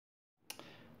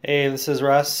Hey, this is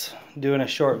Russ doing a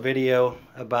short video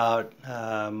about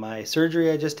my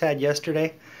surgery I just had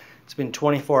yesterday. It's been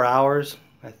 24 hours.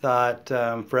 I thought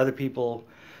for other people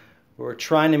who are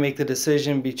trying to make the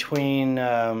decision between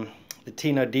the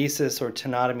Tenodesis or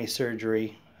tenotomy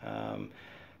surgery,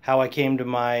 how I came to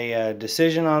my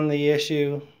decision on the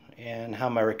issue and how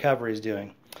my recovery is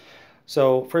doing.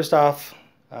 So first off,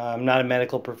 I'm not a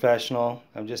medical professional.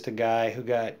 I'm just a guy who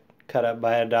got cut up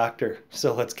by a doctor.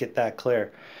 So let's get that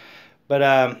clear. But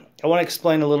I want to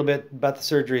explain a little bit about the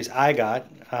surgeries I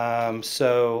got.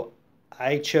 So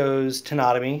I chose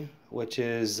tenotomy, which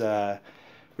is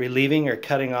relieving or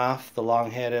cutting off the long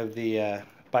head of the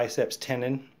biceps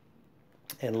tendon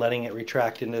and letting it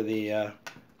retract into the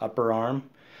upper arm.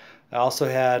 I also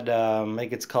had, I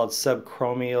think it's called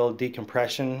subachromial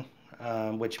decompression,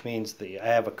 which means I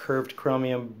have a curved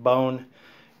chromium bone,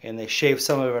 and they shave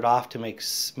some of it off to make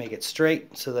it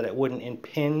straight so that it wouldn't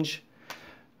impinge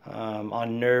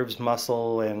on nerves,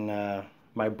 muscle, and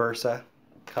my bursa,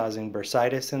 causing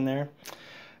bursitis in there.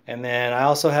 And then I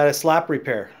also had a S.L.A.P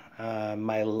repair. I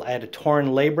had a torn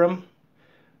labrum,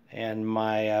 and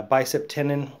my bicep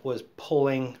tendon was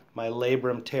pulling my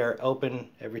labrum tear open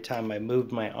every time I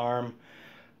moved my arm.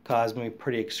 Caused me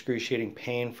pretty excruciating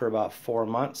pain for about 4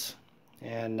 months,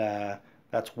 and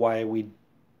that's why we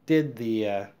did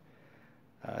the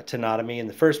tenotomy in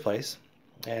the first place.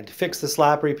 And to fix the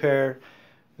S.L.A.P repair,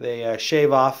 they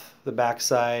shave off the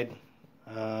backside,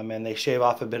 and they shave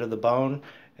off a bit of the bone,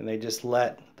 and they just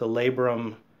let the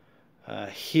labrum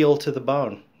heal to the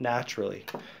bone naturally.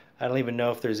 I don't even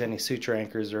know if there's any suture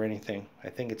anchors or anything. I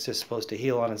think it's just supposed to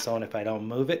heal on its own if I don't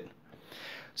move it.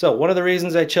 So one of the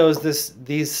reasons I chose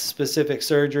these specific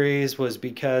surgeries was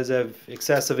because of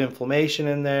excessive inflammation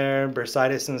in there,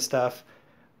 bursitis and stuff.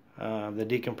 The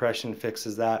decompression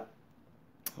fixes that.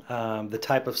 The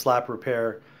type of S.L.A.P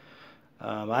repair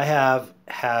I have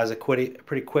has a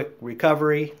pretty quick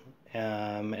recovery,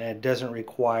 and it doesn't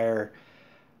require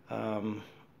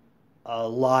a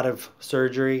lot of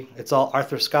surgery. It's all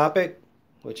arthroscopic,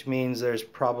 which means there's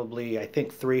probably, I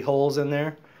think, 3 holes in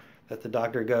there that the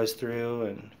doctor goes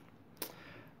through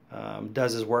and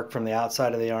does his work from the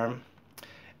outside of the arm.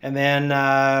 And then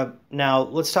now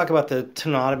let's talk about the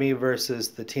tenotomy versus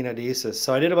the tenodesis.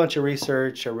 So I did a bunch of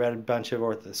research. I read a bunch of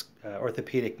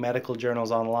orthopedic medical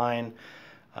journals online.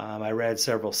 I read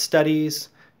several studies,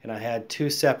 and I had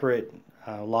 2 separate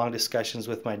long discussions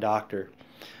with my doctor.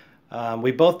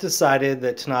 We both decided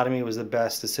that tenotomy was the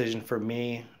best decision for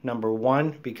me. Number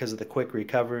 1, because of the quick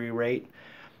recovery rate.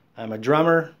 I'm a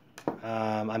drummer.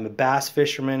 I'm a bass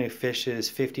fisherman who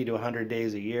fishes 50 to 100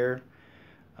 days a year.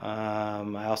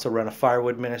 I also run a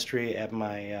firewood ministry at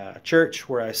my church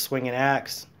where I swing an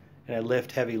axe and I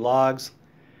lift heavy logs.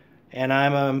 And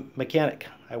I'm a mechanic.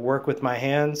 I work with my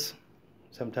hands,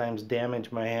 sometimes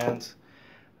damage my hands.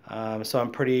 So I'm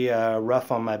pretty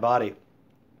rough on my body.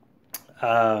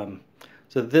 So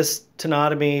this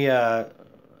tenotomy,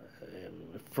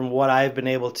 from what I've been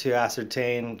able to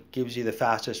ascertain, gives you the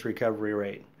fastest recovery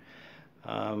rate.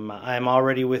 I'm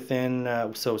already within,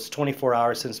 so it's 24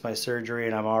 hours since my surgery,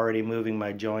 and I'm already moving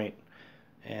my joint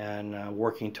and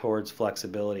working towards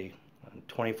flexibility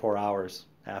 24 hours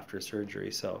after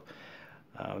surgery. So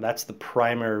that's the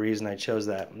primary reason I chose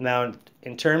that. Now,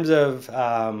 in terms of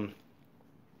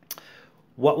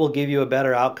what will give you a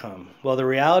better outcome? Well, the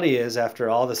reality is,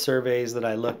 after all the surveys that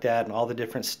I looked at and all the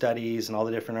different studies and all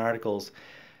the different articles,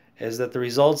 is that the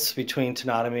results between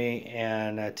tenotomy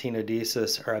and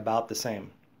tenodesis are about the same.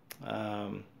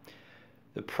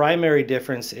 The primary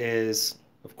difference is,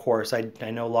 of course, I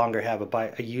no longer have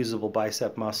a usable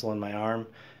bicep muscle in my arm,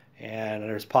 and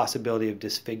there's possibility of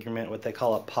disfigurement, what they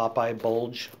call a Popeye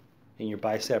bulge in your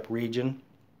bicep region.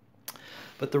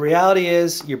 But the reality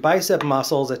is your bicep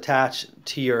muscle is attached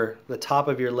to the top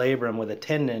of your labrum with a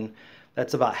tendon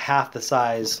that's about half the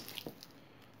size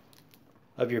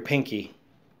of your pinky.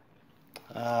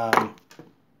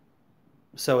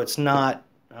 So it's not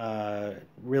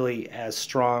really as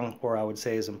strong, or I would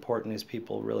say as important as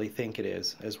people really think it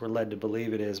is, as we're led to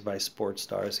believe it is by sports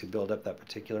stars who build up that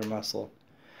particular muscle.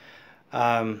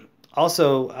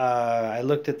 Also, I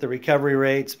looked at the recovery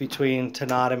rates between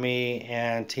tenotomy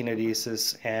and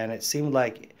tenodesis, and it seemed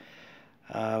like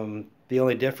the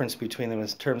only difference between them in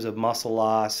terms of muscle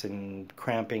loss and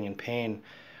cramping and pain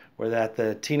were that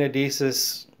the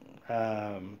tenodesis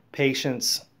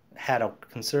patients had a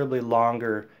considerably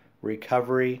longer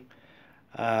recovery,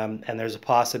 and there's a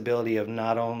possibility of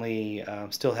not only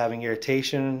still having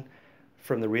irritation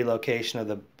from the relocation of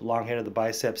the long head of the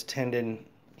biceps tendon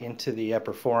into the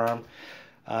upper forearm,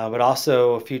 but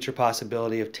also a future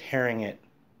possibility of tearing it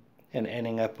and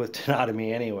ending up with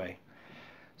tenotomy anyway.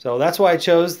 So that's why I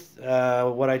chose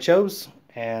what I chose,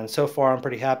 and so far I'm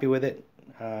pretty happy with it.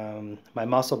 My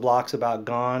muscle block's about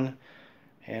gone,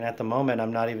 and at the moment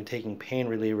I'm not even taking pain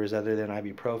relievers other than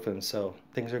ibuprofen, so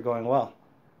things are going well.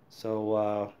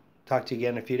 So talk to you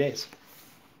again in a few days.